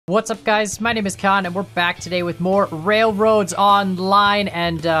What's up, guys? My name is Khan, and we're back today with more Railroads Online.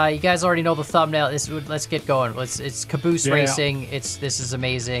 And you guys already know the thumbnail. Let's get going. It's Caboose Racing. This is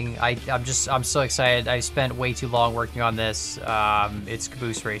amazing. I'm so excited. I spent way too long working on this. It's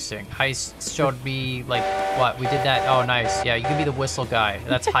Caboose Racing. Heist showed me like what we did that. Oh, nice. Yeah, you can be the whistle guy.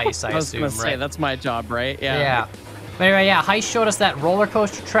 That's Heist, I assume, gonna say, right? that's my job, right? Yeah. Yeah. But anyway, yeah, Heist showed us that roller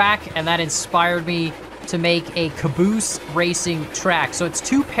coaster track, and that inspired me to make a Caboose racing track. So it's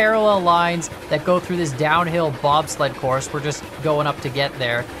two parallel lines that go through this downhill bobsled course. We're just going up to get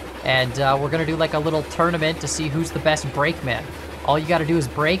there. And we're going to do like a little tournament to see who's the best brakeman. All you got to do is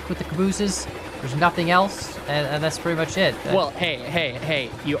brake with the Cabooses. There's nothing else, and that's pretty much it. Well,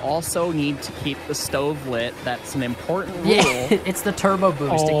 hey, you also need to keep the stove lit. That's an important rule. Yeah, it's the turbo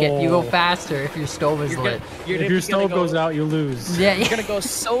boost to get you go faster if your stove is lit. If your stove goes out, you lose. Yeah, you're gonna go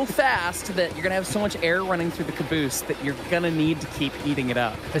so fast that you're gonna have so much air running through the Caboose that you're gonna need to keep heating it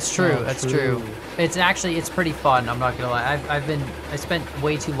up. It's true. That's true. It's pretty fun. I'm not gonna lie. I spent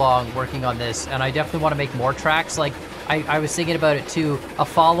way too long working on this, and I definitely want to make more tracks. Like I was thinking about it too. A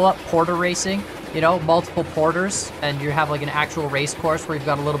follow-up, porter racing. You know, multiple porters, and you have like an actual race course where you've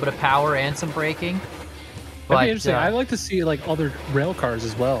got a little bit of power and some braking. That'd be interesting. I'd like to see like other rail cars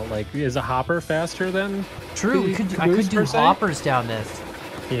as well. Like, is a hopper faster than? True. I could do hoppers down this.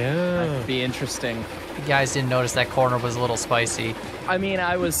 Yeah, that'd be interesting. You guys didn't notice that corner was a little spicy. I mean,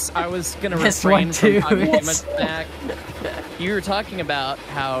 I was gonna refrain from talking too much back. You were talking about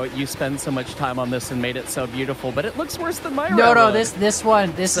how you spend so much time on this and made it so beautiful, but it looks worse than my railroad. No, this is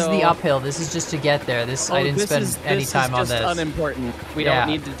the uphill. This is just to get there. I didn't spend any time on this. This is just unimportant. We don't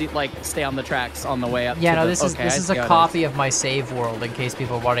need to stay on the tracks on the way up. Yeah, no, this is a copy of my save world in case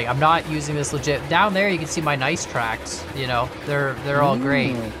people are wondering. I'm not using this legit. Down there, you can see my nice tracks. You know, they're all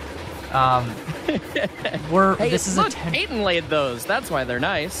great. Peyton laid those. That's why they're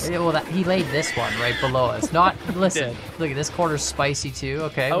nice. Yeah, well, he laid this one right below us. Listen, look at this corner's spicy too.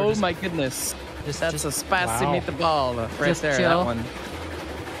 Okay. Oh my goodness, that's a spicy meatball right there. Chill. That one.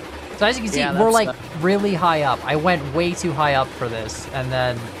 So as you can see, we're like really high up. I went way too high up for this, and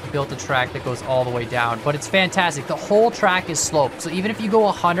then built a track that goes all the way down. But it's fantastic. The whole track is sloped, so even if you go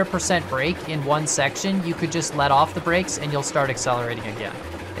 100% brake in one section, you could just let off the brakes and you'll start accelerating again.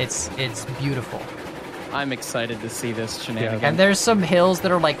 It's beautiful. I'm excited to see this shenanigan. And there's some hills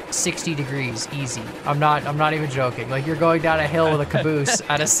that are like 60 degrees easy. I'm not even joking. Like, you're going down a hill with a Caboose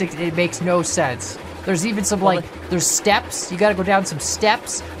at a 60. It makes no sense. There's even some there's steps. You got to go down some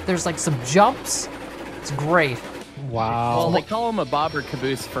steps. There's like some jumps. It's great. Wow. Well, they call them a bobber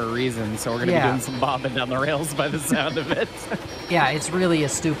Caboose for a reason, so we're gonna be doing some bobbing down the rails by the sound of it. Yeah, it's really a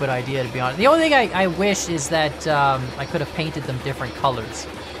stupid idea, to be honest. The only thing I wish is that I could have painted them different colors.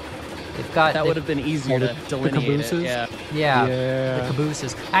 That would have been easier to delineate it. Yeah, the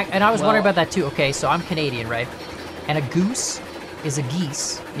Cabooses. And I was wondering about that too. Okay, so I'm Canadian, right? And a goose is a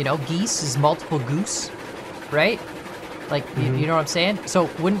geese. You know, geese is multiple goose, right? Like, you know what I'm saying? So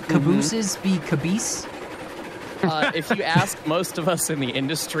wouldn't Cabooses be caboose? If you ask most of us in the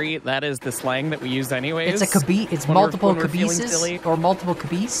industry, that is the slang that we use anyways. It's a caboose. It's multiple cabooses or multiple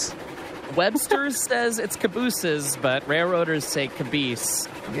caboose. Webster's says it's cabooses, but railroaders say caboose.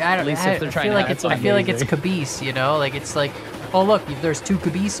 Yeah, at least if they're trying to have fun. I feel like it's caboose, you know? Like, it's like, oh, look, there's two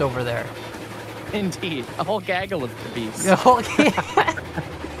caboose over there. Indeed. A whole gaggle of caboose.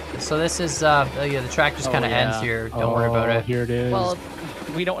 So this is, the track just kind of ends here. Don't worry about it. Here it is. Well,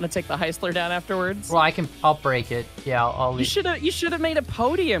 we don't want to take the Heistler down afterwards. Well, I'll break it. Yeah, I'll You should have made a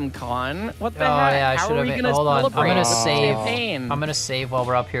podium, Con. What the heck? Yeah, I should have. Hold on, I'm gonna save. Champagne? I'm gonna save while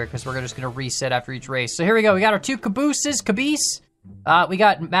we're up here because we're just gonna reset after each race. So here we go. We got our two Cabooses, Caboose. We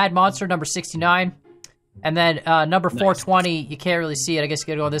got Mad Monster number 69, and then number 420. You can't really see it. I guess you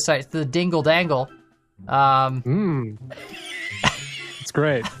gotta go on this side. It's the Dingle Dangle. It's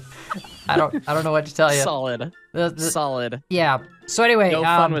great. I don't know what to tell you. Solid. Solid. Yeah. So anyway, no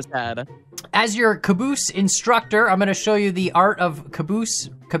fun was had. As your Caboose instructor, I'm going to show you the art of Caboose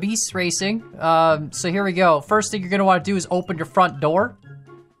racing. So here we go. First thing you're going to want to do is open your front door.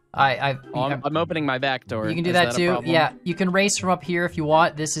 I'm opening my back door. You can do that too. Yeah, you can race from up here if you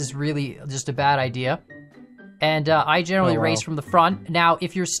want. This is really just a bad idea. And I generally race from the front. Now,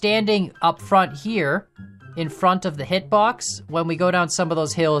 if you're standing up front here, in front of the hitbox, when we go down some of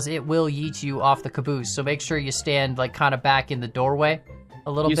those hills, it will yeet you off the Caboose. So make sure you stand like kind of back in the doorway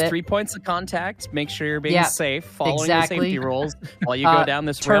a little bit. Use 3 points of contact. Make sure you're being safe, following the safety rules while you go down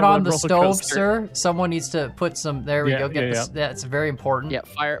this turn on the roller stove, coaster. Sir. Someone needs to put some. There we go. That's very important. Yeah,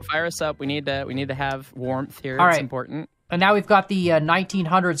 fire us up. We need to have warmth here. All it's right. important. And now we've got the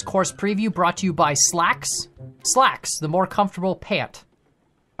 1900s course preview brought to you by Slacks. Slacks, the more comfortable pant.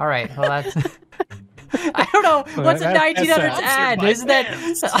 All right. Well, that's. I don't know. What's a 1900s ad? Isn't that?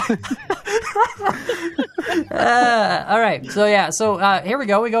 All right. So yeah. So here we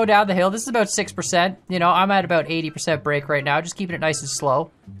go. We go down the hill. This is about 6%. You know, I'm at about 80% brake right now. Just keeping it nice and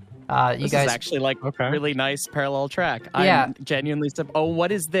slow. You this guys is actually like really nice parallel track. Yeah. I'm genuinely.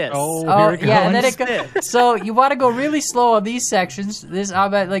 What is this? Oh yeah. And then it goes. So you want to go really slow on these sections.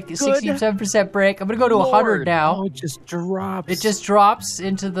 I'm at like 67% brake. I'm gonna go to 100 now. Oh, it just drops. It just drops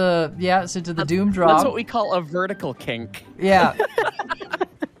into the into the doom drop. That's what we call a vertical kink. Yeah.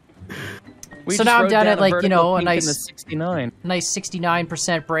 So now I'm down at like, you know, a nice 69. Nice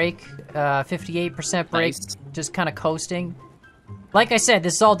 69% brake, 58% brake, just kind of coasting. Like I said,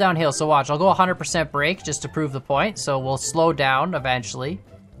 this is all downhill, so watch. I'll go 100% brake just to prove the point, so we'll slow down eventually.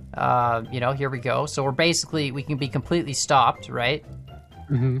 You know, here we go. So we can be completely stopped, right?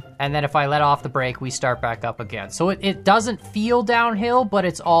 Mm-hmm. And then if I let off the brake, we start back up again. So it doesn't feel downhill, but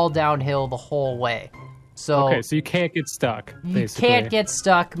it's all downhill the whole way. So okay, so you can't get stuck, basically. You can't get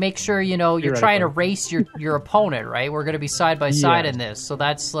stuck. Make sure, you know, you're trying to race your opponent, right? We're going to be side by side in this. So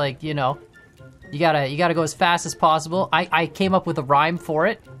that's like, you know, you gotta go as fast as possible. I came up with a rhyme for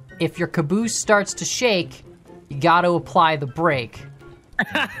it. If your caboose starts to shake, you gotta apply the brake.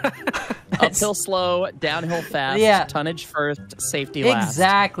 Uphill slow, downhill fast, tonnage first, safety last.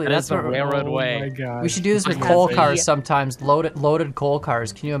 Exactly. That's the railroad way. My God. We should do this with coal cars sometimes. Loaded coal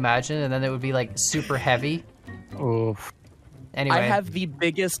cars. Can you imagine? And then it would be like super heavy. Oof. Anyway. I have the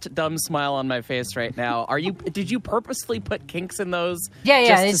biggest dumb smile on my face right now. Did you purposely put kinks in those? Yeah,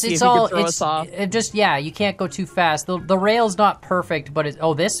 just to see it's if all you could throw us off? You can't go too fast. The rail's not perfect, but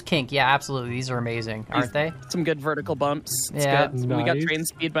this kink, yeah, absolutely. These are amazing, aren't they? Some good vertical bumps. It's Yeah. good. We got train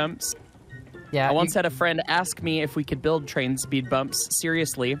speed bumps. Yeah. I once had a friend ask me if we could build train speed bumps.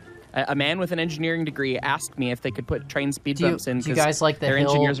 Seriously. A man with an engineering degree asked me if they could put train speed bumps in. Do you guys like their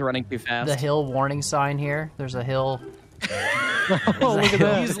engineers are running too fast? The hill warning sign here? There's a hill. Oh, look at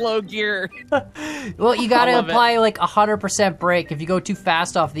that. Use low gear. Well, you gotta apply like 100% brake. If you go too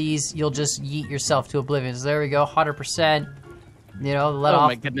fast off these, you'll just yeet yourself to oblivion. So there we go, 100%. You know, let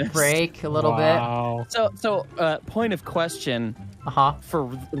off the brake a little bit. So, point of question. For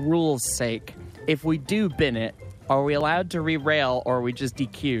the rules' sake, if we do bin it, are we allowed to re-rail, or are we just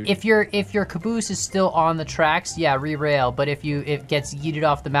DQ'd? If your caboose is still on the tracks, yeah, re-rail. But if it gets yeeted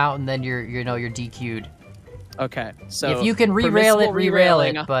off the mountain, then you're DQ'd. Okay, so if you can re-rail it, re-rail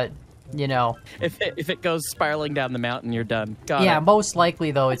it. But you know, if it goes spiraling down the mountain, you're done. Got it. Most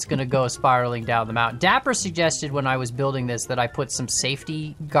likely though, it's gonna go spiraling down the mountain. Dapper suggested when I was building this that I put some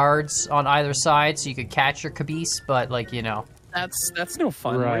safety guards on either side so you could catch your caboose. But like, you know. That's no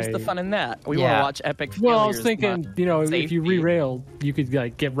fun. Right. Where's the fun in that? We want to watch epic failures. Well, I was thinking, you know, safety. if you re-rail, you could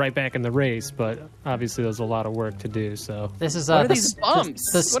like get right back in the race, but obviously there's a lot of work to do. So this is what are these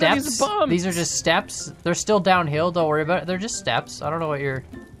bumps? The steps. What are these bumps? These are just steps. They're still downhill. Don't worry about it. They're just steps. I don't know what you're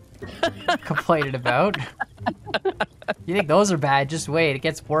complaining about. You think those are bad? Just wait. It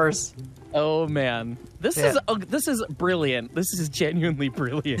gets worse. Oh man, this is brilliant. This is genuinely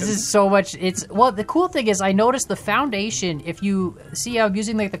brilliant. This is so much. The cool thing is I noticed the foundation. If you see, I'm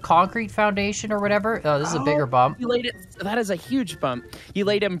using like the concrete foundation or whatever. Oh, this is a bigger bump. You laid it. That is a huge bump. You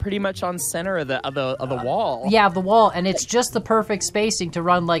laid him pretty much on center of the wall. Yeah, the wall, and it's just the perfect spacing to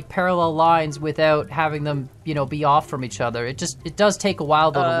run like parallel lines without having them, you know, be off from each other. It does take a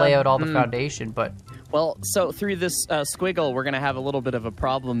while though to lay out all the foundation, but. Well, so through this squiggle, we're going to have a little bit of a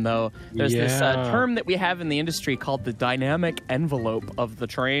problem, though. There's this term that we have in the industry called the dynamic envelope of the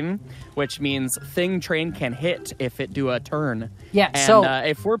train, which means thing train can hit if it do a turn. Yeah, and, so...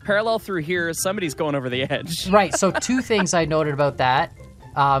 if we're parallel through here, somebody's going over the edge. Right, so two things I noted about that,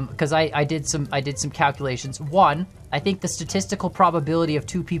 because I did some calculations. One, I think the statistical probability of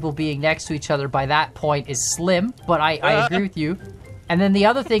two people being next to each other by that point is slim, but I agree with you. And then the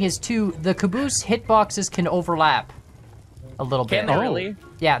other thing is, too, the caboose hitboxes can overlap a little bit. Can they really?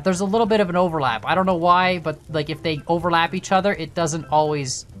 Yeah, there's a little bit of an overlap. I don't know why, but like if they overlap each other, it doesn't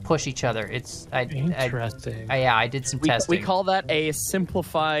always push each other. Interesting. I did some testing. We call that a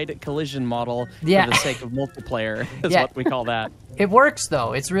simplified collision model for the sake of multiplayer, is what we call that. It works,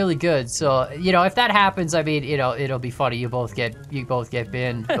 though. It's really good. So, you know, if that happens, I mean, you know, it'll be funny. You both get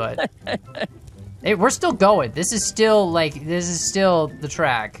binned, but... Hey, we're still going. This is still the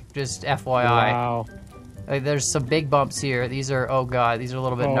track. Just FYI. Wow. There's some big bumps here. These are a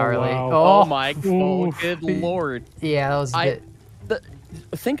little bit gnarly. Wow. Oh my good lord. Yeah, that was a bit.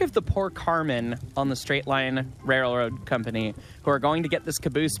 Think of the poor carmen on the straight line railroad company who are going to get this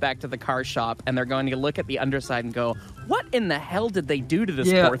caboose back to the car shop, and they're going to look at the underside and go, what in the hell did they do to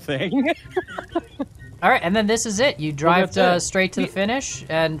this poor thing? All right, and then this is it. You drive straight to the finish,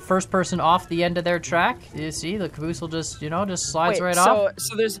 and first person off the end of their track. You see, the caboose will just, just slides right off.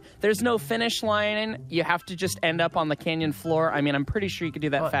 So there's no finish line. You have to just end up on the canyon floor. I mean, I'm pretty sure you could do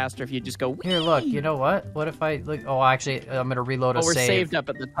that faster if you just go. Here, look. You know what? What if I look? Oh, actually, I'm gonna reload a save. We're saved up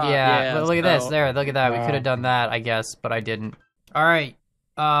at the top. Yeah, but look at this. There, look at that. We could have done that, I guess, but I didn't. All right,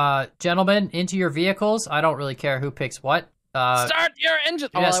 gentlemen, into your vehicles. I don't really care who picks what. Start your engine.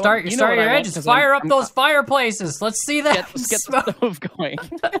 Yeah, start your engines. Fire up those fireplaces. Let's see that. Let's get the stove going.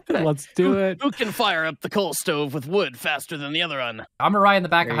 Let's do it. Who can fire up the coal stove with wood faster than the other one? I'm gonna ride in the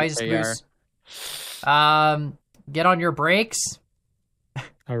back of Heist Caboose. Get on your brakes.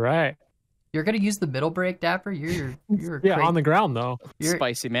 All right. You're gonna use the middle brake, Dapper. You're yeah, on the ground though. You're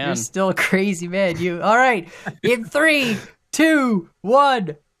spicy man. You're still a crazy man. All right. In 3, 2,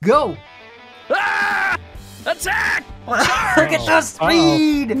 1, go. Ah! Attack! Look at the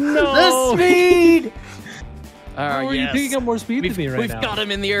speed! No! The speed! How are you picking up more speed than me right now? We've got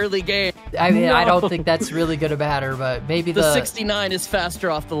him in the early game. I mean, I don't think that's really going to matter, but maybe the 69 is faster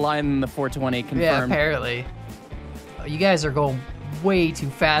off the line than the 420, confirmed. Yeah, apparently. You guys are going way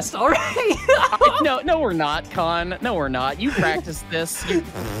too fast already. No, we're not, Con. No, we're not. You practiced this.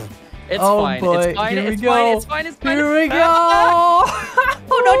 It's oh fine. Boy. It's fine. Here It's we go. fine. It's fine. Here we go.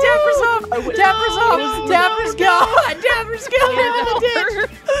 Oh no, Dapper's up. Dapper's up. Dapper's gone. Dapper's gone into the ditch.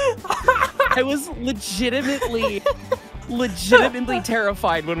 I was legitimately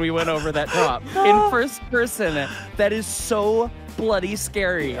terrified when we went over that drop in first person. That is so bloody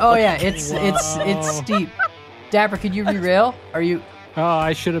scary. Oh yeah, it's steep. Dapper, can you derail? Are you? Oh,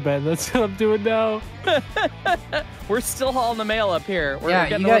 I should have been. That's what I'm doing now. We're still hauling the mail up here. We're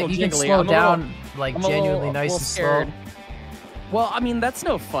getting you a little can jiggly. slow down genuinely nice and scared. slow. Well, I mean, that's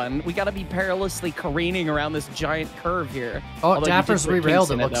no fun. We got to be perilously careening around this giant curve here. Oh, Dapper's re-railed,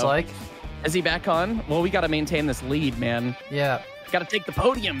 it looks like. Is he back on? Well, we got to maintain this lead, man. Yeah. Got to take the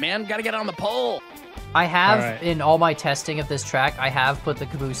podium, man. Got to get on the pole. I have, in all my testing of this track, I have put the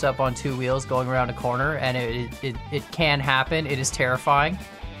caboose up on 2 wheels going around a corner, and it can happen. It is terrifying.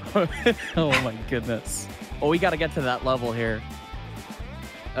 Oh my goodness. Well, we got to get to that level here.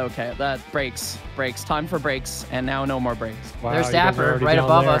 Okay, that brakes. Time for brakes, and now no more brakes. Wow, there's Dapper right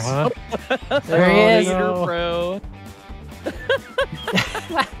above us. Huh? There he is. No. Bro.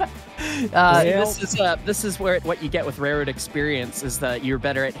 This is where what you get with railroad experience is that you're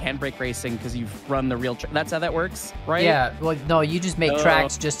better at handbrake racing because you've run the real. That's how that works, right? Yeah. Well, no, you just make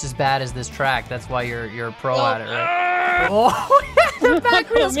tracks just as bad as this track. That's why you're a pro at it, right? Oh, the back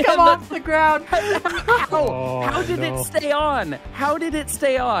wheels come off the ground. How did it stay on? How did it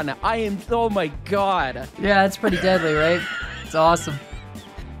stay on? I am. Oh my god. Yeah, it's pretty deadly, right? It's awesome.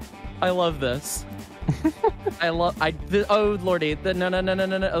 I love this. Oh lordy! No!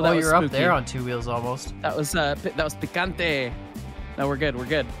 Oh, you're up there on 2 wheels almost. That was picante. No, we're good.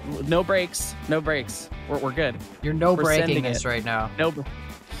 No brakes. We're good. You're braking this right now.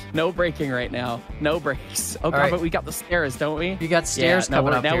 No braking right now. No brakes. Oh god, but we got the stairs, don't we? You got stairs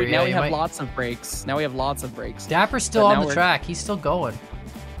coming up here. Now we have lots of brakes. Dapper's still on the track. He's still going.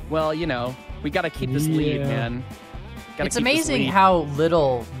 Well, we got to keep this lead, man. It's amazing how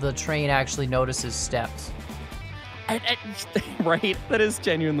little the train actually notices steps. Right? That is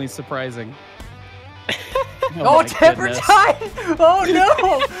genuinely surprising. Oh, temper time! Oh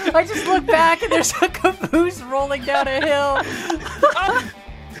no! I just look back and there's a caboose rolling down a hill.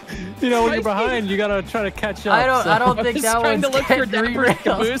 When you're behind, you gotta try to catch up. I don't think that one's getting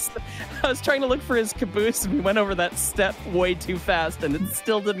caboose. I was trying to look for his caboose, and we went over that step way too fast, and it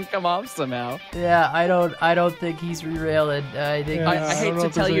still didn't come off somehow. Yeah, I don't think he's re-railing. I think I hate to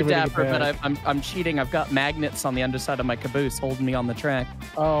tell you, Dapper, but I'm cheating. I've got magnets on the underside of my caboose holding me on the track.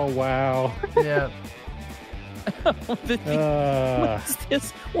 Oh wow. Yeah. What is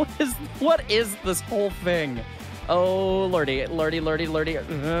this? What is this whole thing? Oh lordy. All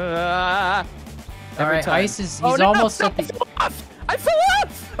right, Ice he's almost at the. I fell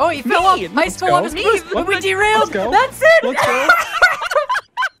off! Oh, he fell off! Ice fell off his knees! We derailed! That's it! Let's go!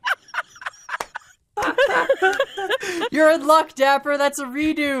 You're in luck, Dapper. That's a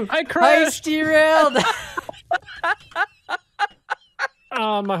redo. I crashed. Ice derailed.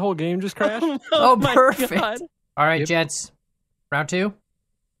 My whole game just crashed. Oh, perfect. God. All right, gents. Round 2?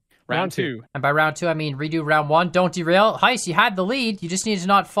 Round 2. And by round 2, I mean redo round 1. Don't derail. Heist, you had the lead. You just needed to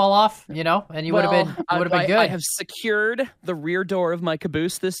not fall off, and you would have been good. I have secured the rear door of my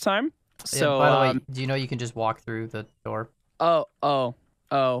caboose this time. So, by the way, do you know you can just walk through the door? Oh,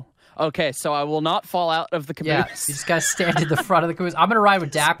 Oh. Okay, so I will not fall out of the caboose. Yeah, you just gotta stand in the front of the caboose. I'm gonna ride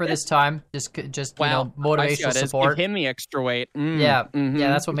with Dapper this time. Just Wow. motivational support. Give him the extra weight. Yeah,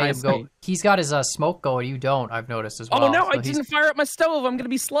 that's what made him go. He's got his smoke going. You don't. I've noticed as well. Oh no, I didn't fire up my stove. I'm gonna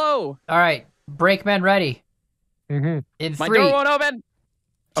be slow. All right, brakeman ready. Mm-hmm. In my 3, door won't open.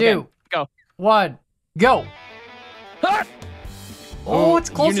 2, okay, go. 1, go. Ah! Oh, it's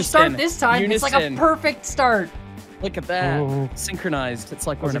close to start this time. It's like a perfect start. Look at that. Oh. Synchronized. It's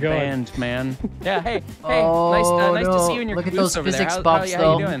like we're in a going? band, man. Yeah, hey, Oh, nice to see you in your look at caboose those over physics there. bumps,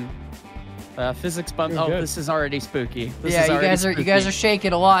 how you though. doing? Physics bump. Doing Oh, good. this is already spooky. This Yeah, is already you guys are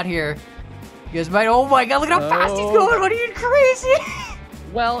shaking a lot here. You guys might. Oh my God! Look how fast he's going. What are you crazy?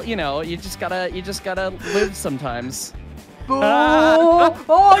 Well, you know, you just gotta live sometimes.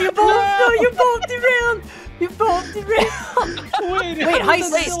 Oh, you both derailed. You both derailed. Wait,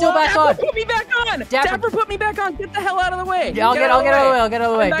 Heist is still back on. Put me back on. Dapper, put me back on. Get the hell out of the way. Yeah, I'll get out of the way. I'll get out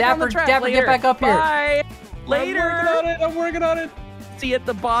of the way. Dapper, get back up here. Bye. Later. I'm working on it. See you at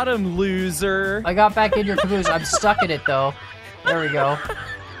the bottom, loser. I got back in your caboose. I'm stuck in it though. There we go.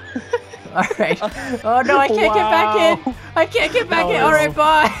 All right. Oh no, I can't get back in. I can't get back in. All right,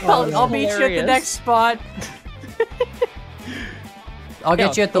 bye. I'll meet you at the next spot. I'll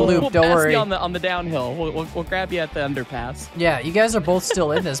get you at the loop. We'll don't pass worry. you on the downhill. We'll grab you at the underpass. Yeah, you guys are both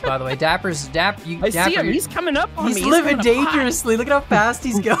still in this, by the way. I see him. He's coming up on me. He's living dangerously. Look at how fast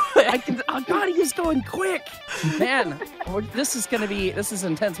he's going. Oh God, he's going quick. Man, this is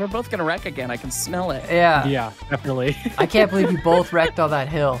intense. We're both gonna wreck again. I can smell it. Yeah. Yeah, definitely. I can't believe you both wrecked on that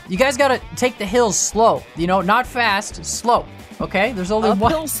hill. You guys gotta take the hills slow. You know, not fast, slow. Okay? There's only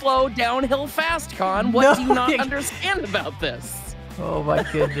one. Uphill slow, downhill fast, Con. What do you not understand about this? Oh my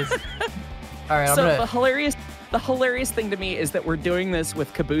goodness. All right, So the hilarious thing to me is that we're doing this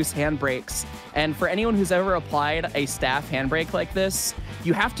with Caboose handbrakes. And for anyone who's ever applied a staff handbrake like this,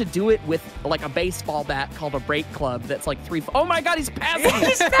 you have to do it with like a baseball bat called a brake club that's like 3. Oh my God, he's passing me.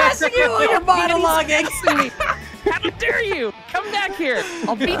 He's passing you while you're monologuing. How dare you? Come back here.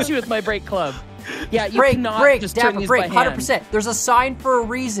 I'll beat you with my brake club. Yeah, you Brake, cannot brake, just Dapper, turn these brake, by hand. 100%. There's a sign for a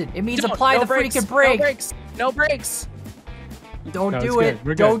reason. It means Don't, apply no the brakes, freaking brake. No brakes. No brakes. Don't No, do it's it. good.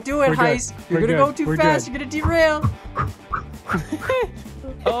 We're Don't good. do it, We're good. Heist. You're We're gonna go good. too We're fast. good. You're gonna derail.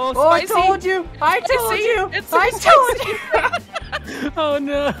 Oh, Oh, I spicy. told you. I told you. It's I told you. Oh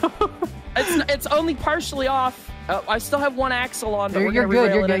no. It's only partially off. I still have one axle on, but we're You're gonna good.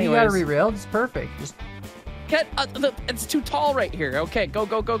 re-rail You're it good. You gotta anyways. re-rail. It's perfect. Just It's too tall right here. Okay, go.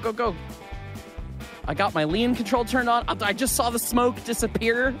 I got my lean control turned on. I just saw the smoke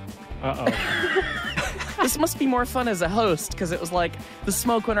disappear. Uh-oh. This must be more fun as a host, because it was like the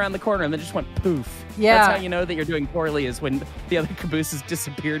smoke went around the corner and then just went poof. Yeah. That's how you know that you're doing poorly, is when the other cabooses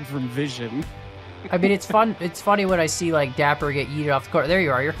disappeared from vision. I mean, it's fun. It's funny when I see like Dapper get yeeted off the corner. There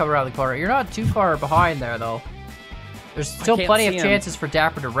you are. You're coming around the corner. You're not too far behind there though. There's still can't plenty of see him. chances for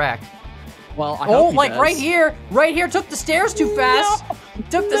Dapper to wreck. Well, I Oh, hope he like does. right here. Took the stairs too fast.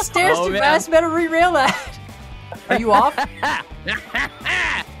 Took the stairs Oh, too man. fast. Better re-rail that. Are you off?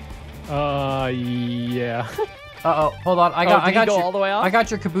 Yeah. Uh-oh. Hold on. I got did you go your, all the way off? I got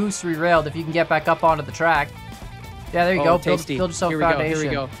your caboose re-railed. If you can get back up onto the track. Yeah, there you go. Tasty. Build yourself Here a we foundation. go. Here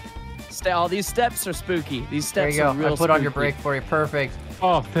we go. All these steps are spooky. These There steps you go. are real I put on your spooky. brake for you. Perfect.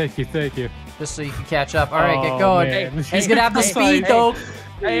 Oh, thank you. Just so you can catch up. All right, Oh, get going. man. He's gonna have the speed though.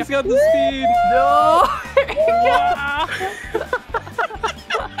 Hey, He's got the speed. No.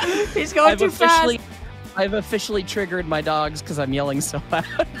 He's going too fast. I've officially triggered my dogs because I'm yelling so loud.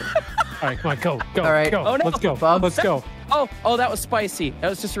 All right, come on, go. All right. Go. Oh, no. Let's go. Bub. Let's go. Oh, that was spicy. That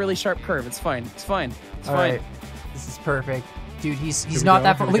was just a really sharp curve. It's fine. It's fine. All right. This is perfect. Dude, he's we not go,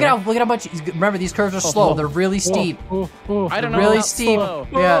 that far. here we Look at how much. Remember, these curves are slow. They're really steep. I don't know Really about steep. slow.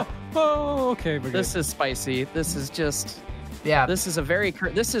 Yeah. Oh, okay. We're good. This is spicy. This is just. Yeah. This is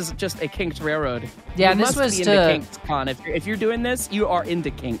this is just a kinked railroad. Yeah, you and this must was be to- into kinks, Con. If you're doing this, you are into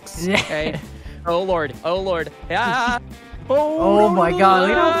kinks. Yeah. Okay. Oh Lord. Yeah. Oh my God.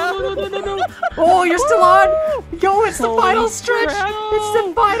 Look at how. No. Oh, you're still on. Yo, it's the Holy final stretch. crap. It's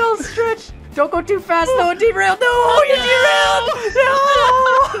the final stretch. Don't go too fast. No, derail. No, you derailed.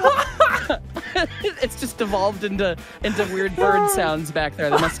 No. It's just evolved into weird bird sounds back there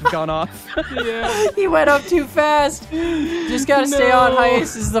that must have gone off. Yeah. He went up too fast. Just gotta stay on Heist.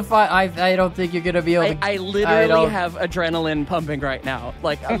 This is the fight. I don't think you're gonna be able to. I literally have adrenaline pumping right now.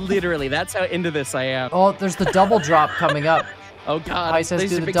 Like literally, that's how into this I am. Oh, there's the double drop coming up. Oh God, Ice has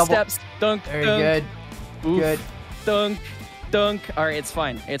these to are do the big double- steps. Dunk, Very dunk. good. Oof. Good. Dunk, dunk. All right, it's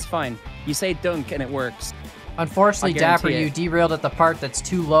fine. It's fine. You say dunk and it works. Unfortunately, Dapper, you derailed at the part that's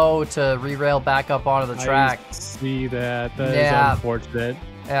too low to re-rail back up onto the track. I see that. That is unfortunate.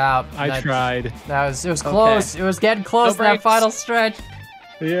 Yeah, I tried. It was close. It was getting close to that final stretch.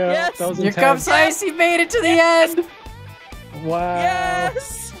 Yeah, yes. That was Here intense. comes Ice. He made it to the end. Wow.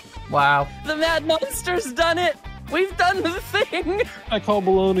 Yes. Wow. The Mad Monster's done it. We've done the thing. I call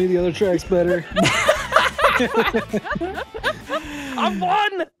Baloney. The other track's better. I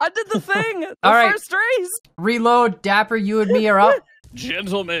won. I did the thing. The first race. Reload. Dapper, you and me are up.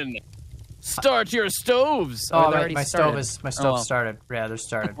 Gentlemen, start your stoves. Oh, my stove started. Yeah, they're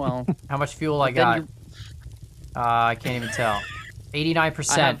started. Well, how much fuel I got? I can't even tell.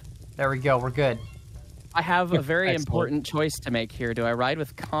 89%. There we go. We're good. I have a very important choice to make here. Do I ride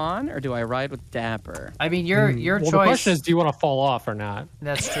with Con or do I ride with Dapper? I mean, your choice. The question is, do you want to fall off or not?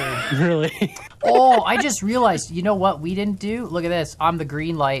 That's true. Really? Oh, I just realized. You know what we didn't do? Look at this. I'm the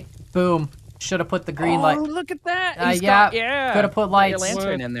green light. Boom. Should have put the green light. Oh, look at that. Yeah. Could have put lights. Your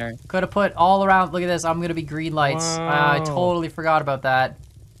lantern in there. Could have put all around. Look at this. I'm gonna be green lights. Wow. I totally forgot about that.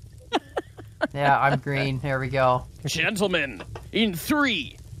 Yeah, I'm green. There we go. Gentlemen, in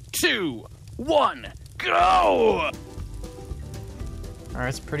 3, 2, 1, go! All right,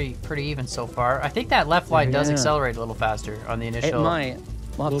 it's pretty even so far. I think that left line does accelerate a little faster on the initial. It might.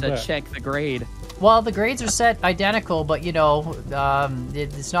 We'll have to check the grade. Well, the grades are set identical, but you know,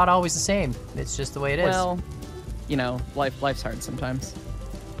 it's not always the same. It's just the way it is. Well, you know, life's hard sometimes.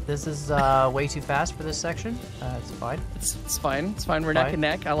 This is way too fast for this section. It's fine. It's fine. It's fine. We're neck and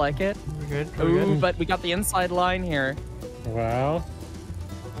neck. I like it. We're good. Ooh, good. But we got the inside line here. Wow.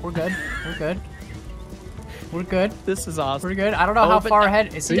 We're good. We're good. We're good. This is awesome. We're good. I don't know how far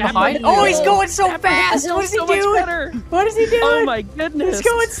ahead. Is he behind? Oh, he's going so fast! What is he doing? What is he doing? Oh my goodness! He's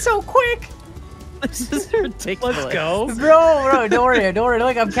going so quick! This is ridiculous. Let's go. Bro, don't worry.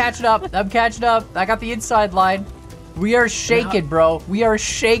 Look, I'm catching up. I got the inside line. We are shaking, bro. We are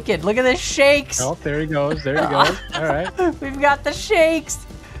shaking. Look at the shakes. Oh, there he goes. There he goes. All right. We've got the shakes.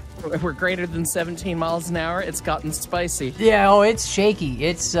 We're greater than 17 miles an hour. It's gotten spicy. Yeah, oh, it's shaky.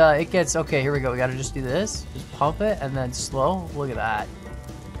 It gets, okay, here we go. We gotta just do this. Just pump it and then slow. Look at that.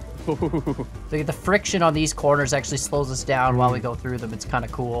 Look at the friction on these corners actually slows us down while we go through them. It's kind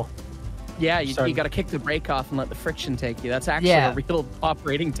of cool. Yeah, you got to kick the brake off and let the friction take you. That's actually a real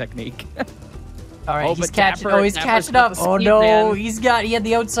operating technique. All right, he's catching up. Oh no, he had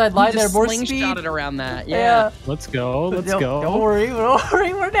the outside line there. More speed. Slingshotted around that. Yeah. Let's go. Let's go. Don't worry.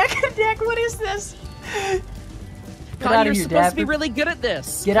 We're neck and neck. What is this? Con, you're supposed to be really good at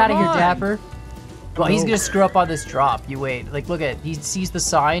this. Get out of here, Dapper. Well, he's gonna screw up on this drop. You wait. Like, look at. He sees the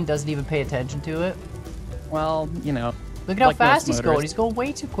sign, doesn't even pay attention to it. Well, you know. Look at how fast he's going. He's going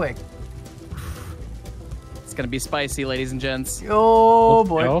way too quick. It's gonna be spicy, ladies and gents. Oh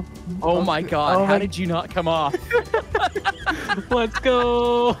boy! Go. Oh my God! How did you not come off? Let's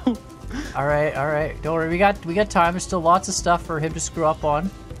go! All right. Don't worry, we got time. There's still lots of stuff for him to screw up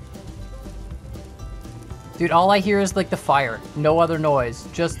on. Dude, all I hear is like the fire. No other noise.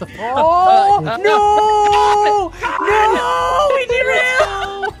 Just the. Oh no! No! We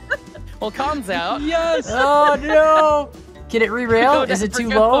derailed! Well, Con's out. Yes! Oh no! Can it re-rail? Is it too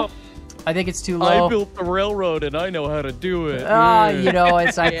low? I think it's too low. I built the railroad and I know how to do it. You know, I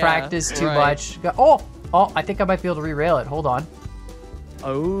practiced too much. Oh, I think I might be able to re-rail it. Hold on.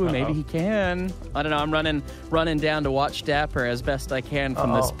 Oh, maybe he can. I don't know. I'm running down to watch Dapper as best I can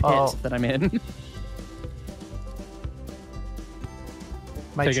from this pit that I'm in.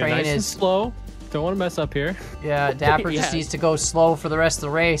 My train is slow. Don't want to mess up here. Yeah, Dapper just needs to go slow for the rest of the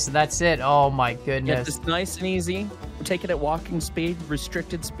race, and that's it. Oh my goodness. Yeah, just nice and easy. Take it at walking speed,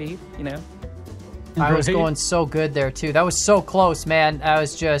 restricted speed, you know. I was going so good there too. That was so close, man. That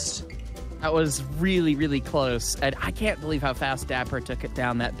was really, really close. And I can't believe how fast Dapper took it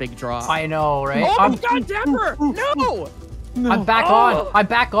down that big drop. I know, right? Oh my God, Dapper! No! I'm back on. I'm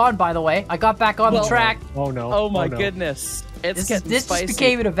back on, by the way. I got back on the track. Oh no. Oh my goodness. This just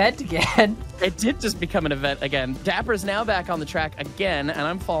became an event again. It did just become an event again. Dapper's now back on the track again, and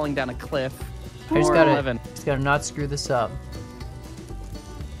I'm falling down a cliff. I just gotta not screw this up.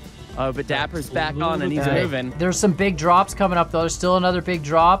 Oh, but Dapper's back on and he's moving. There's some big drops coming up though. There's still another big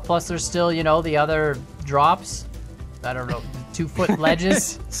drop. Plus there's still, you know, the other drops. I don't know, 2-foot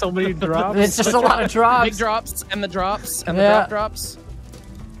ledges. So many drops. It's just a lot of drops. Big drops and the drops and the drops.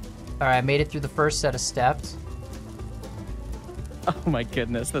 All right, I made it through the first set of steps. Oh my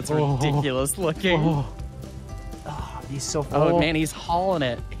goodness, that's ridiculous looking. He's so Oh man, he's hauling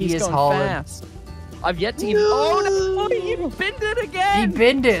it. He's going hauling. fast. I've yet to even. Oh Oh, he binned it again. He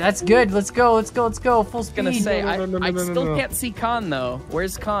binned it. That's good. Let's go. Let's go. Let's go. Full speed. I was gonna say, I still can't see Con though.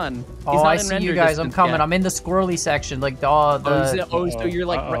 Where's Con? Oh, I see you guys. I'm coming. I'm in the squirrely section. Like so you're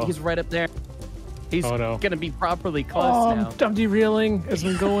like he's right up there. He's gonna be properly close now. I'm derailing as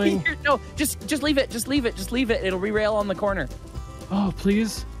I'm going. No, just leave it. Just leave it. Just leave it. It'll re-rail on the corner. Oh,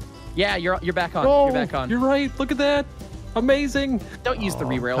 please. Yeah, you're back on. Oh, you're back on. You're right. Look at that. Amazing. Don't use the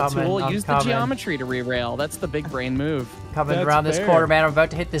re-rail tool. Use the geometry to re-rail. That's the big brain move. Coming around this corner, man. I'm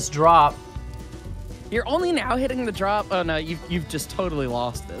about to hit this drop. You're only now hitting the drop. Oh no, you've just totally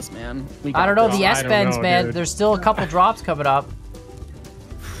lost this, man. I don't know the S-bends, man. Dude. There's still a couple drops coming up.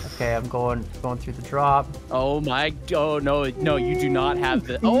 Okay, I'm going through the drop. Oh my! Oh no! No, you do not have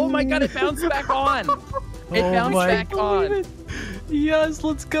the. Oh my God! It bounced back on. It bounced back on. Yes,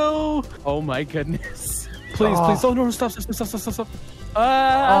 let's go. Oh my goodness. Please, please. Oh, no, stop.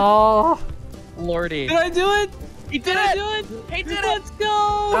 Oh. Lordy. Did I do it? He did it. He did it. Let's go.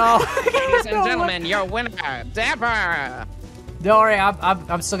 Oh. Ladies and gentlemen, your winner, Dapper. Don't worry,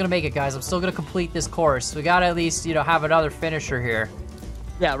 I'm still gonna make it, guys. I'm still gonna complete this course. We gotta at least, have another finisher here.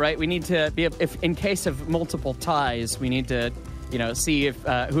 Yeah, right. We need to be, if in case of multiple ties, we need to, see if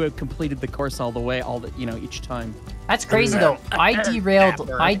who had completed the course all the way, each time. That's crazy though. I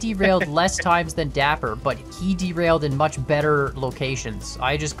derailed less times than Dapper, but he derailed in much better locations.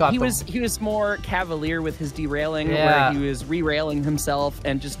 I just got. He was more cavalier with his derailing, yeah. where he was re-railing himself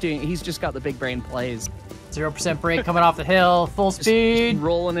and he's just got the big brain plays. 0% brake coming off the hill, full speed, just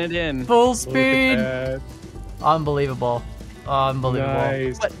rolling it in, full speed. Unbelievable. Unbelievable.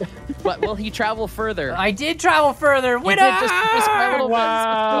 Nice. But will he travel further? I did travel further. Winner!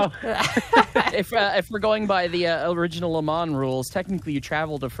 Wow. If we're going by the original Le Mans rules, technically you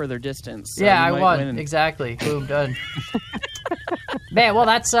traveled a further distance. So yeah, I won. Exactly. Boom, done. Man, well,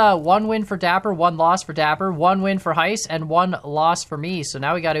 that's 1 win for Dapper, 1 loss for Dapper, 1 win for Heist, and 1 loss for me. So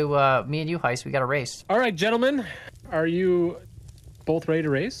now we got to, me and you, Heist, we got to race. All right, gentlemen. Are you both ready to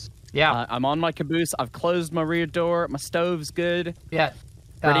race? Yeah. I'm on my caboose. I've closed my rear door. My stove's good. Yeah.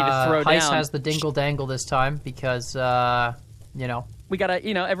 Ready to throw down. Heist has the dingle dangle this time because, we gotta,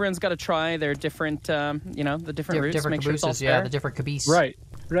 everyone's gotta try their different, the different routes. Different make sure it's all cabooses, fair. yeah, the different caboose. Right.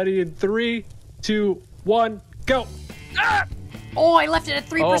 Ready in 3, 2, 1, go. Ah! Oh, I left it at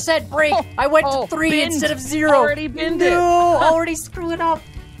 3% brake. I went to 3 instead of 0. Already binned it. Already screwed up.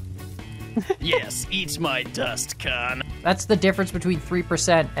 Yes, eat my dust, Con. That's the difference between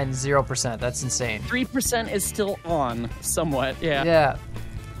 3% and 0%. That's insane. 3% is still on, somewhat. Yeah. Yeah.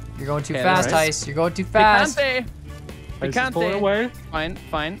 You're going too fast, Heist. You're going too fast. Picante. Away. Fine.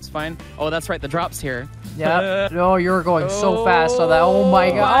 It's fine. Oh, that's right. The drop's here. Yeah. No, you're going so fast on that. Oh my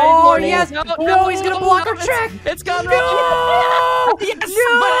God. My Oh, Lord, yes. No, he's going to block our track. It's gone No. wrong. Yes,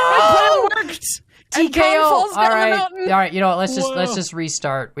 No. but it worked. TKO. Falls down All right. the mountain. All right. You know what? Let's just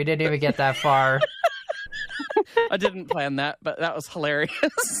restart. We didn't even get that far. I didn't plan that, but that was hilarious.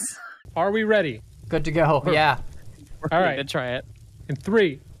 Are we ready? Good to go. Yeah. We're All ready right. to try it. In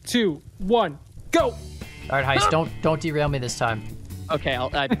 3, 2, 1, go. All right, Heist. Don't derail me this time. Okay,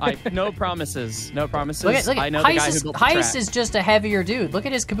 I no promises. No promises. Look at I know the guy who built the track. Heist is just a heavier dude. Look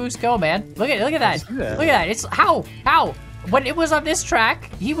at his caboose go, man. Look at that. Look at that. It's how when it was on this track,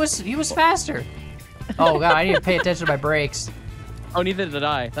 he was faster. Oh God, I need to pay attention to my brakes. Oh, neither did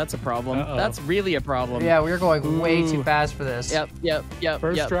I. That's a problem. That's really a problem. Yeah, we were going way too fast for this. Yep.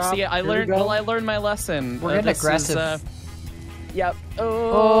 First drop. See, I learned. Well, I learned my lesson. We're getting aggressive. Yep.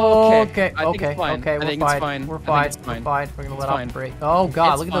 Oh, okay. I think it's fine. Okay, I think it's fine. We're fine. It's fine. We're gonna let It's off fine. the brake. Oh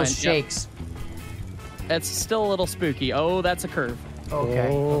God, It's look at those fine, yep. shakes. It's still a little spooky. Oh, that's a curve. Okay.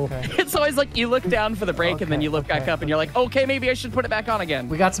 Oh. Okay. It's always like you look down for the brake and then you look back up and you're like, okay, maybe I should put it back on again.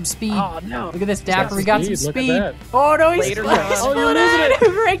 We got some speed. Oh no! Look at this, Dapper. We got some Look at speed. that. Oh no, he's Later, split John. you're losing it. We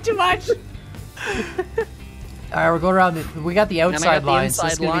braked too much. All right, we're going around. We got the And I outside got the lines. So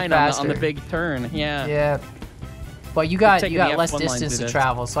inside it's gonna be line faster. on the big turn. Yeah. Yeah. But you got taking the less F1 line distance through to this.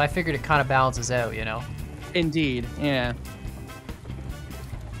 travel, so I figured it kind of balances out, Indeed. Yeah.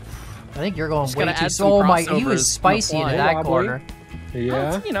 I think you're going Just way gotta too add some slow. Oh my, he crossovers was spicy on the into fly. that Wobbly. corner.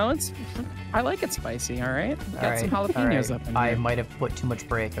 Yeah. Well, I like it spicy. All right. We got some jalapenos up in I here. might have put too much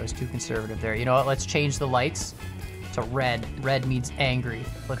brake. I was too conservative there. You know what? Let's change the lights to red. Red means angry.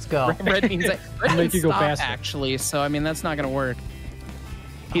 Let's go. Red means red Make means you go stop, faster. actually. So I mean, that's not gonna work.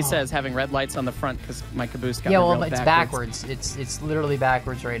 He says having red lights on the front because my caboose got Yeah, me well, real it's backwards. backwards. It's literally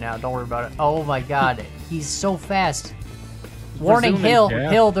backwards right now. Don't worry about it. Oh my God, he's so fast. Warning, zooming. hill, Yeah.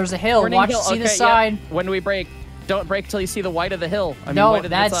 hill. There's a hill. Warning Watch, hill. see the Okay, sign. Yep. When do we brake? Don't brake till you see the white of the hill. I mean, No, white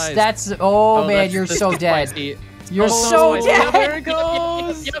of its eyes. that's. Oh man, that's- you're this so is dead. spicy. You're Oh, so spicy. dead. There it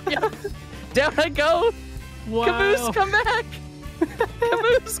goes. Yep. Down I go. Wow. Caboose, come back!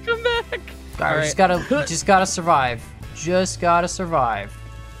 Caboose, come back! All right, just gotta survive. Just gotta survive.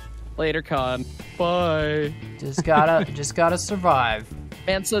 Later, Con. Bye. Just gotta survive.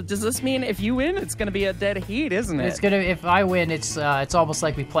 Man, so does this mean if you win, it's gonna be a dead heat, isn't it? It's gonna. If I win, it's almost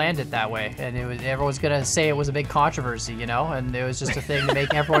like we planned it that way, and everyone's gonna say it was a big controversy, you know, and it was just a thing to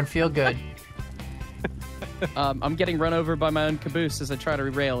make everyone feel good. I'm getting run over by my own caboose as I try to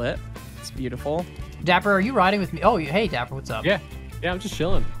derail it. It's beautiful. Dapper, are you riding with me? Oh, hey, Dapper, what's up? Yeah, I'm just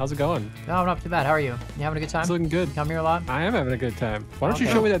chilling. How's it going? No, not too bad. How are you? You having a good time? It's looking good. Come here a lot? I am having a good time. Why don't you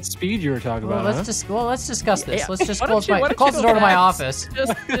show me that speed you were talking Well, about? let's discuss this. Yeah. Let's just Why don't close the door to my office.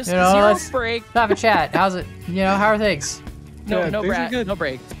 Just You know, zero let's break. have a chat. How's it? You know, how are things? No, Yeah, no things are brat, good. no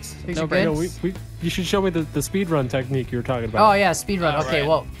breaks. Things No are breaks. good? No, you should show me the speed run technique you were talking about. Oh yeah, speedrun. Okay, right.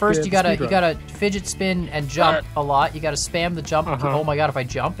 well, first Yeah, you gotta fidget spin and jump a lot. You gotta spam the jump. Uh-huh. Oh my god, if I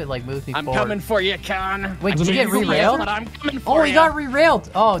jump, it like moves me I'm forward. coming for you, Con. Wait, did you get Yes, rerailed? but I'm coming for Oh, you. he got rerailed.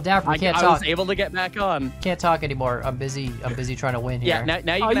 Oh, Dapper, we can't I talk. was able to get back on. Can't talk anymore. I'm busy trying to win here. Yeah,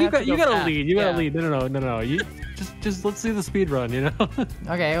 now Oh, you're you gonna gotta fast. lead. You gotta Yeah. lead. No. You just let's see the speed run. You know.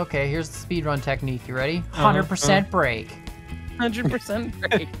 Okay. Here's the speedrun technique. You ready? Uh-huh, 100% brake. 100%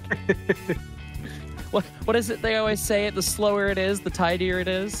 break. What is it they always say? The slower it is, the tidier it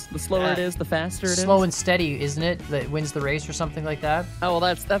is. The slower it is, the faster it is. Slow and steady, isn't it? That wins the race or something like that. Oh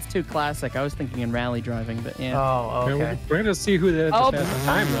well, that's too classic. I was thinking in rally driving, but yeah. Oh, okay. We're gonna see who the Oh, fastest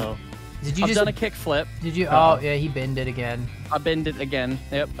time though. Did you I've just? done a kick flip. Did you? Oh, yeah. He binned it again. I bend it again.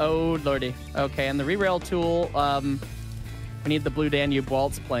 Yep. Oh lordy. Okay, and the re-rail tool. We need the Blue Danube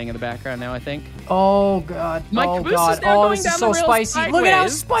waltz playing in the background now, I think. Oh god. My oh caboose is god. now Oh, going this is down so the rails spicy. Look at how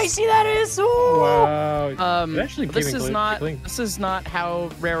sideways. spicy that is. Ooh. Wow. It actually This came in is clean- not. clean. This is not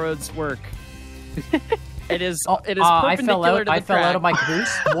how railroads work. It is. Oh, It is I perpendicular fell out. to the I fell out track. of my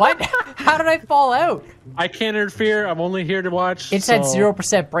caboose. What? How did I fall out? I can't interfere. I'm only here to watch. It said so-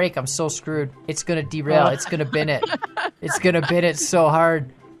 0% brake. I'm so screwed. It's gonna derail. It's gonna bin it. It's gonna bin it so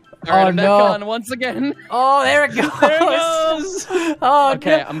hard. All right, Oh I'm back no. on once again. Oh, there it goes. There it goes. Oh,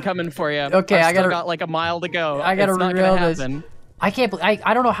 Okay, no. I'm coming for you. Okay, I've I still gotta- got like a mile to go. I gotta It's not re-rail gonna this. happen. I can't.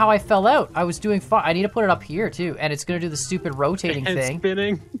 I don't know how I fell out. I was doing fine. I need to put it up here too, and it's gonna do the stupid rotating and thing.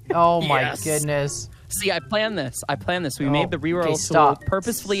 spinning. Oh my Yes. goodness. See, I planned this. We Oh, made the re-roll okay, tool stop.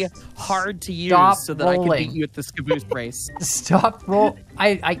 purposefully hard to use Stop so that I could rolling. beat you at this caboose race. Stop roll.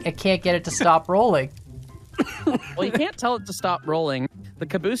 I can't get it to stop rolling. Well, you can't tell it to stop rolling. The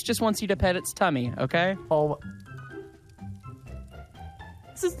caboose just wants you to pet its tummy, okay? Oh,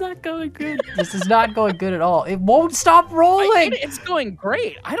 This is not going good. this is not going good at all. It won't stop I rolling. get it. It's going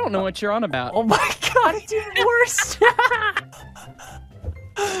great. I don't know what you're on about. Oh my god, it's even worse.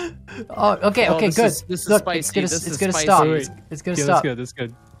 Oh, okay, Oh, okay, this good. is- this is Look, spicy. it's gonna, This it's is gonna spicy. stop. Wait, It's gonna Yeah, stop. that's good. That's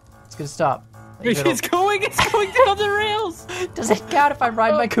good. It's gonna stop. It's going down the rails. Does it count if I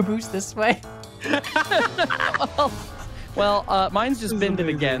ride my caboose this way? Well, mine's just This is bended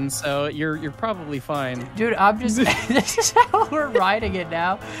amazing. again, so you're probably fine. Dude, I'm just. This is how we're riding it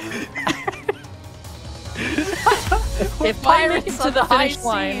now. If I make it Pirates to of the the high finish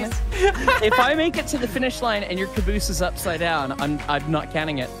line, seas. if I make it to the finish line and your caboose is upside down, I'm not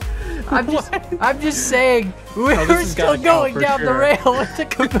counting it. I'm just saying we're has still gotta count going for down the sure. rail with the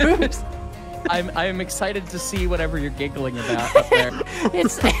caboose. I'm excited to see whatever you're giggling about up there.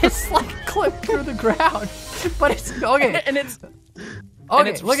 it's like clipped through the ground, but it's okay. And it's Okay,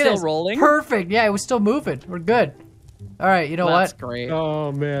 it's look at still this. rolling? Perfect. Yeah, it was still moving. We're good. All right, you know that's what? great.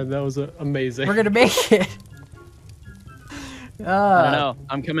 Oh man, that was amazing. We're gonna make it. I don't know.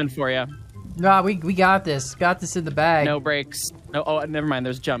 I'm coming for you. Nah, we got this. Got this in the bag. No brakes. No. Oh, never mind.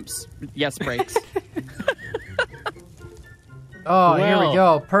 There's jumps. Yes, brakes. Oh, here we Well.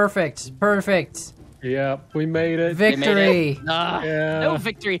 go. Perfect. Perfect. Yep, we made it. They made Victory. it. Ah, Yeah. No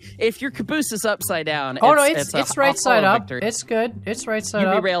victory. If your caboose is upside down, Oh no, it's it's a right side hollow up. victory. It's good. It's right side You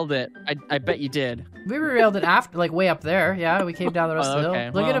up. derailed it. I bet you did. We derailed it after, like way up there. Yeah, we came down the rest of the okay.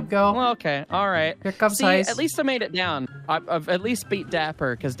 hill. Look at well, him go. Well, okay. All right. Here comes See, Heist. at least I made it down. I've at least beat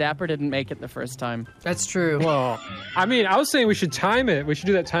Dapper because Dapper didn't make it the first time. That's true. Well, I mean, I was saying we should time it. We should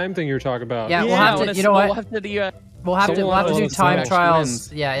do that time thing you were talking about. Yeah, we'll have to. You know We'll what? have to do. We'll have to Someone do else time actually trials.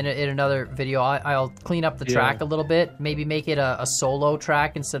 wins. Yeah, in another video. I'll clean up the track a little bit. Maybe make it a solo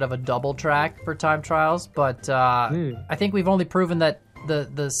track instead of a double track for time trials. But I think we've only proven that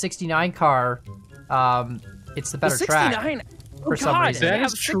the 69 car, it's the better The track. 69. for some God, reason. they That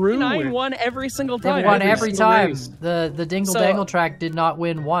have is true. 69 won every single time. They've won Every every single time. race. The Dingle So- Dangle track did not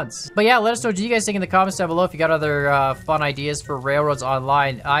win once. But yeah, let us know what you guys think in the comments down below if you got other fun ideas for railroads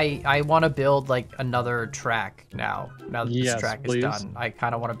online. I want to build like another track now. Now that Yes, this track please. is done, I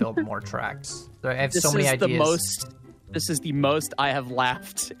kind of want to build more tracks. I have so many ideas. This is the most I have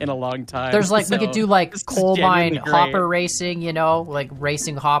laughed in a long time. There's like, we could do like coal mine hopper great. racing, you know, like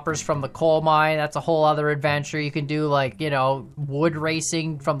racing hoppers from the coal mine. That's a whole other adventure. You can do like, you know, wood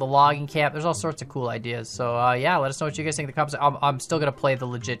racing from the logging camp. There's all sorts of cool ideas. So yeah, let us know what you guys think in the comments. I'm still going to play the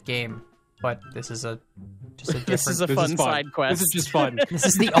legit game, but this is just a different... This is a fun side quest. This is just fun. This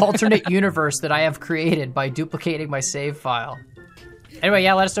is the alternate universe that I have created by duplicating my save file. Anyway,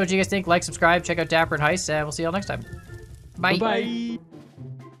 yeah, let us know what you guys think. Like, subscribe, check out Dapper and Heist, and we'll see y'all next time. Bye. Bye-bye.